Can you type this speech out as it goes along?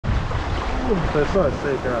They're so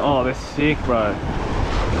sick, right? Oh, they're sick, bro.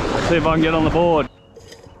 Let's see if I can get on the board.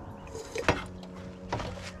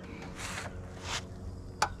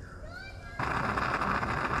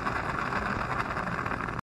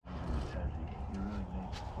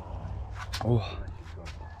 Oh,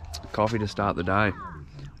 coffee to start the day.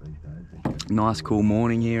 Nice cool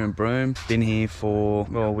morning here in Broome. Been here for,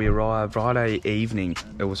 well, we arrived Friday evening.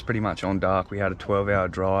 It was pretty much on dark. We had a 12-hour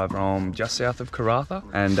drive from just south of Karratha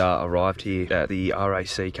and arrived here at the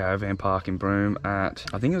RAC caravan park in Broome at,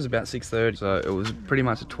 I think it was about 6:30. So it was pretty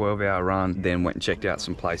much a 12-hour run. Then went and checked out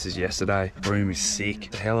some places yesterday. Broome is sick.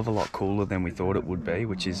 It's a hell of a lot cooler than we thought it would be,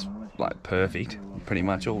 which is like perfect. Pretty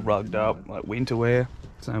much all rugged up, like winter wear.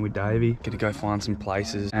 Same with Davey. Gonna go find some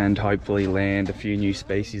places and hopefully land a few new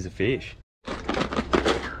species of fish.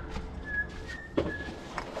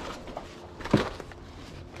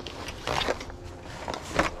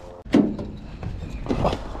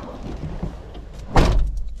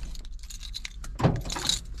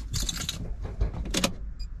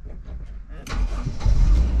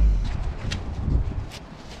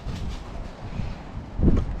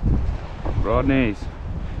 Rodney's.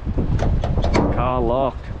 Car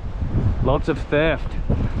locked. Lots of theft.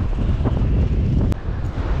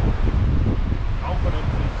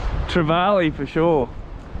 Trevally for sure.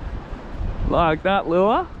 Like that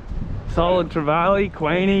lure. Solid trevally,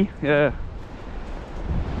 queenie, yeah.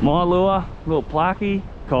 My lure, little placky,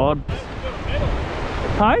 cod.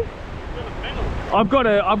 Hey? I've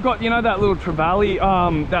got, you know, that little trevally,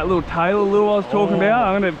 that little tailor lure I was talking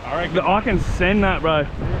about. I can send that, bro.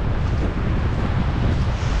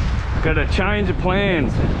 Got a change of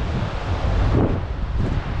plans.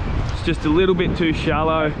 It's just a little bit too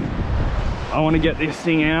shallow. I want to get this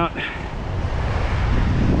thing out.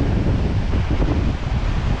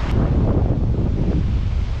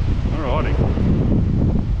 Alrighty.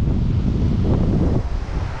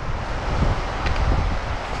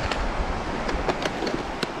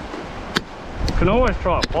 Can always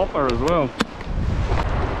try a popper as well.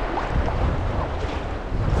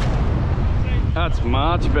 That's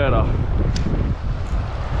much better.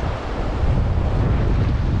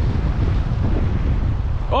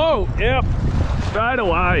 Oh, yep, straight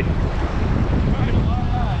away.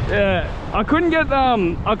 Yeah, I couldn't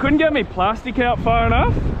get me plastic out far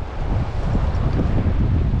enough.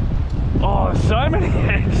 Oh, so many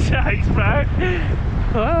head shakes, bro.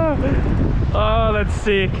 Oh, that's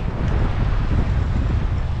sick.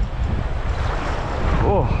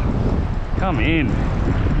 Oh, come in.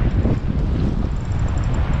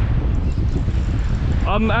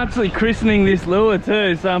 I'm actually christening this lure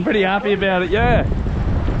too, so I'm pretty happy about it, yeah.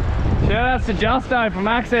 Shout outs to Justo from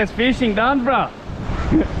Access Fishing, Dunsborough.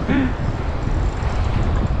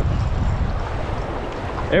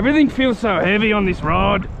 Everything feels so heavy on this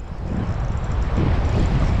rod.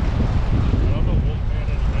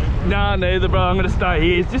 Nah, neither, bro. I'm gonna stay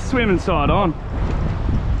here. It's just swimming side on.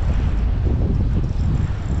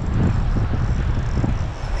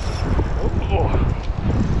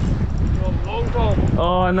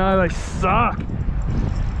 Oh no, they suck.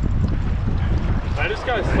 They just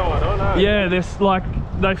go side on, eh? Yeah, they're like,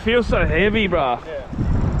 they feel so heavy, bro. Yeah.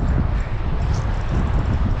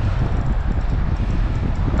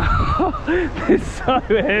 It's so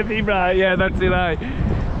heavy, bro. Yeah, that's it, eh?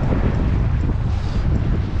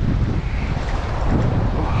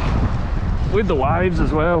 With the waves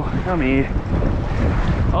as well. Come here.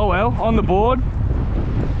 Oh well, on the board.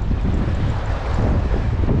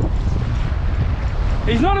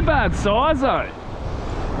 He's not a bad size though.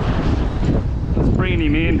 Let's bring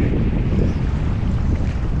him in.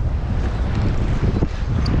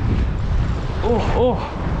 Oh,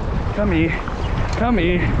 oh, come here, come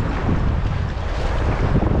here.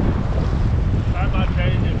 So much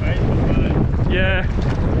change in Facebook, mate. Yeah.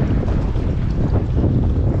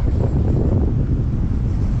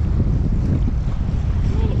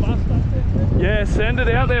 All the bus stuff there? Yeah, send it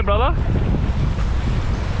out there, brother.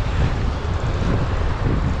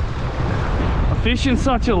 Fishing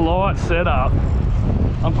such a light setup.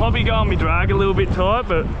 I'm probably going my drag a little bit tight,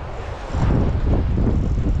 but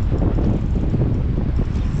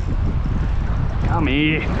come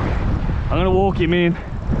here. I'm gonna walk him in.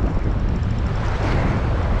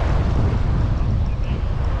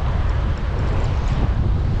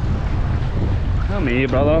 Come here,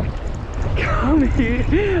 brother. Come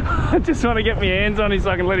here. I just want to get my hands on him so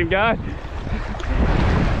I can let him go.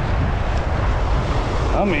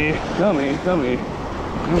 Come here, come here, come here,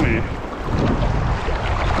 come here.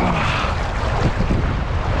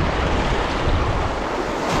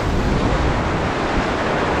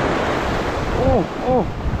 Oh, oh.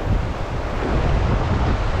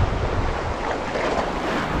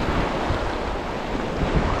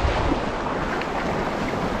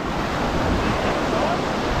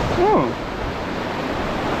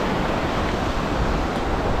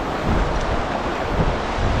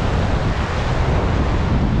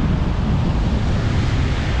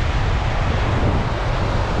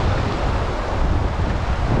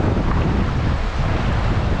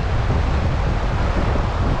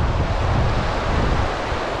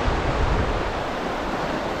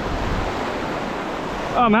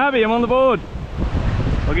 I'm happy, I'm on the board.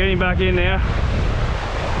 I'll get him back in now.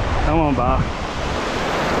 Come on, Bar.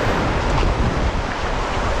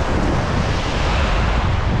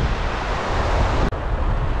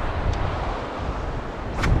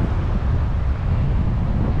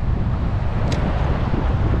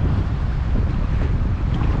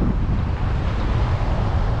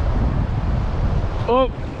 Oh,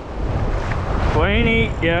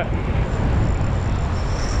 Queenie, yeah.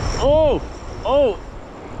 Oh, oh.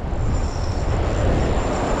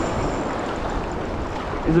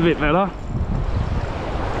 It's a bit better.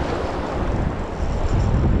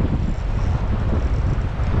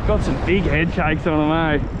 Got some big head shakes on them,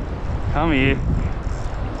 eh? Come here.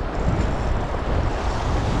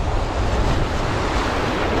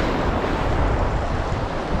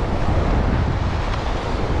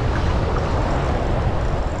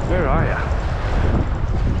 Where are you?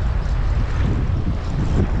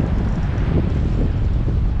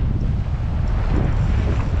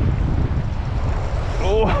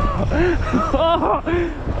 Oh,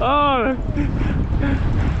 oh.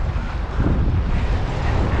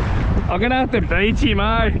 I'm gonna have to beat him,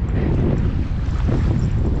 eh?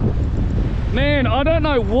 Man, I don't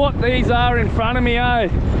know what these are in front of me, eh?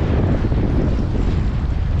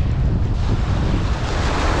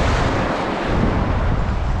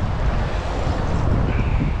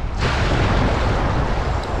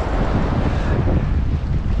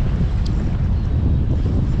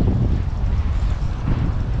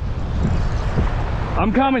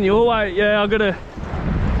 I'm coming your way. Yeah, I gotta.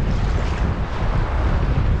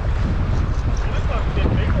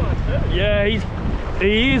 Yeah,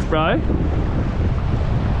 he is, bro.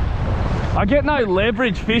 I get no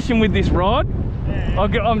leverage fishing with this rod.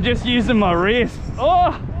 I'm just using my wrist.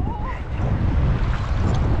 Oh!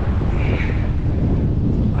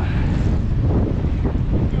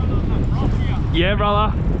 Yeah,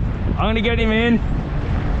 brother. I'm gonna get him in.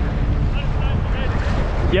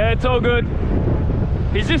 Yeah, it's all good.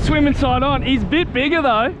 He's just swimming side on. He's a bit bigger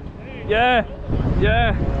though. Yeah,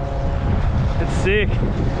 yeah. It's sick.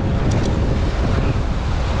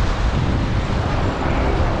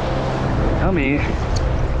 Come here.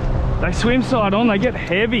 They swim side on, they get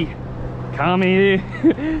heavy. Come here.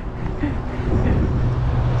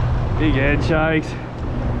 Big head shakes.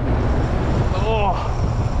 Oh.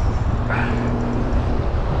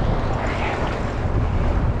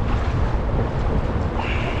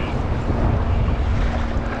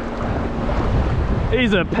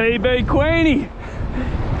 He's a PB Queenie.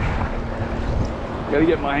 Gotta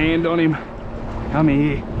get my hand on him. Come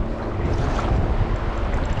here.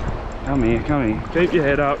 Come here, come here. Keep your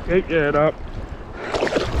head up, keep your head up.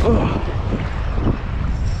 Oh.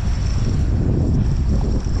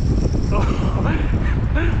 Oh.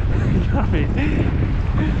 Come here.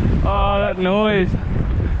 Oh, that noise.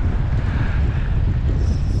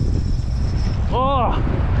 Oh.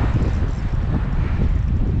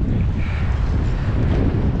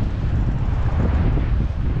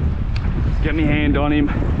 Get my hand on him,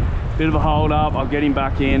 bit of a hold up, I'll get him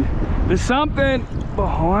back in. There's something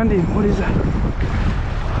behind him, what is that?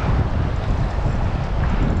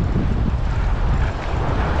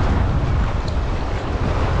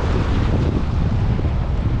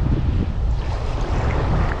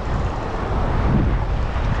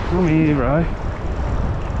 Come here, bro.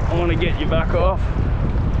 I want to get you back off.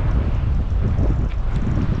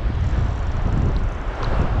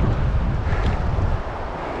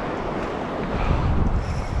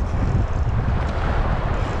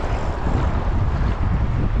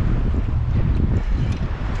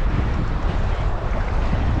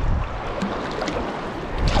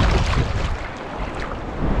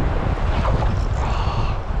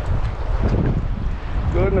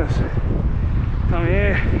 Goodness. Come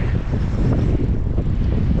here.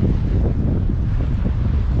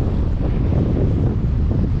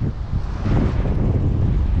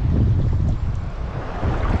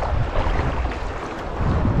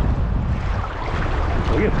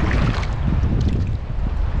 Look at it.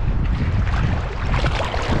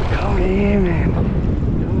 Come here, man.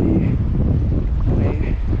 Come here. Come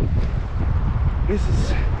here. This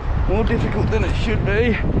is more difficult than it should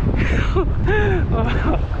be.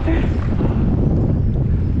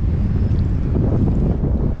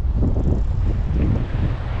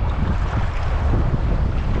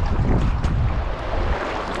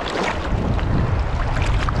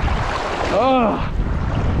 Oh.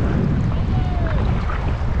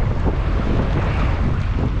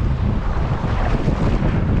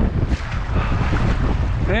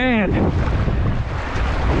 Man.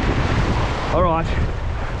 All right.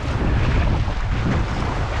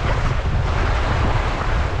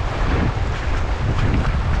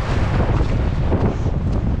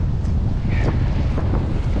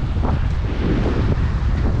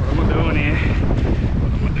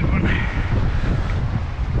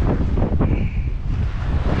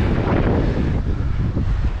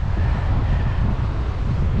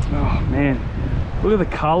 Look at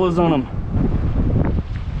the colours on them.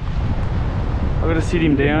 I've got to sit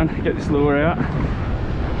him down, get this lure out.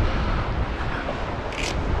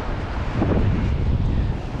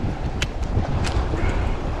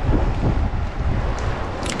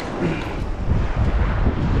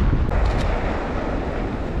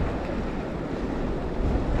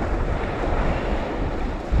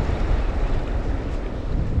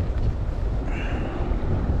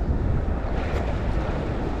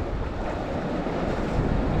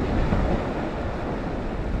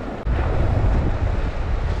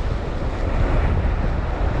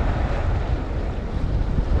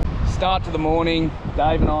 Start to the morning.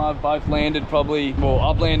 Dave and I have both landed probably, well,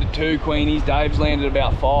 I've landed 2 queenies. Dave's landed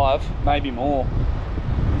about 5, maybe more.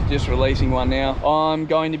 He's just releasing one now. I'm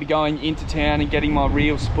going to be going into town and getting my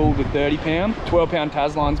reel spooled with 30 pound. 12 pound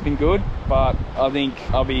Tasline's been good, but I think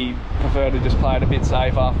I'll prefer to just play it a bit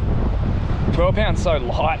safer. 12 pound's so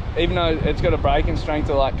light, even though it's got a breaking strength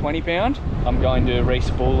of like 20 pound, I'm going to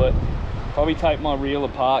re-spool it. Probably take my reel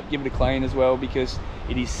apart, give it a clean as well, because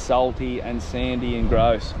it is salty and sandy and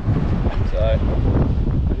gross. So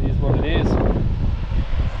it is what it is.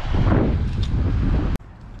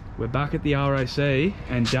 We're back at the RAC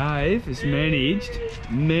and Dave has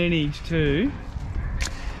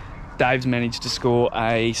Dave's managed to score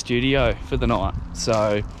a studio for the night.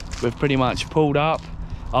 So we've pretty much pulled up.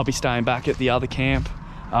 I'll be staying back at the other camp,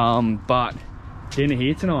 but dinner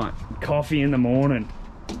here tonight, coffee in the morning.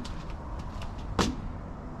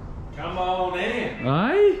 Come on in.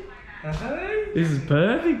 Hey? This is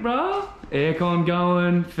perfect, bro. Aircon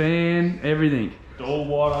going, fan, everything. Door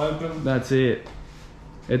wide open. That's it.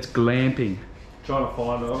 It's glamping. Trying to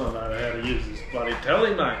find, I don't know how to use this bloody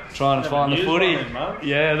telly, mate. Trying to find the footy. One,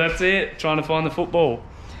 yeah, that's it. Trying to find the football.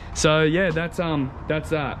 So yeah, that's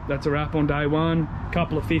that. That's a wrap on day 1.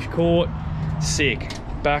 Couple of fish caught. Sick.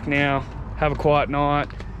 Back now. Have a quiet night.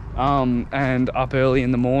 And up early in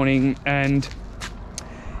the morning and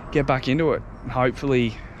get back into it.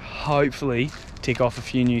 Hopefully tick off a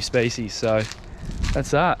few new species. So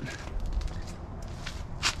that's that.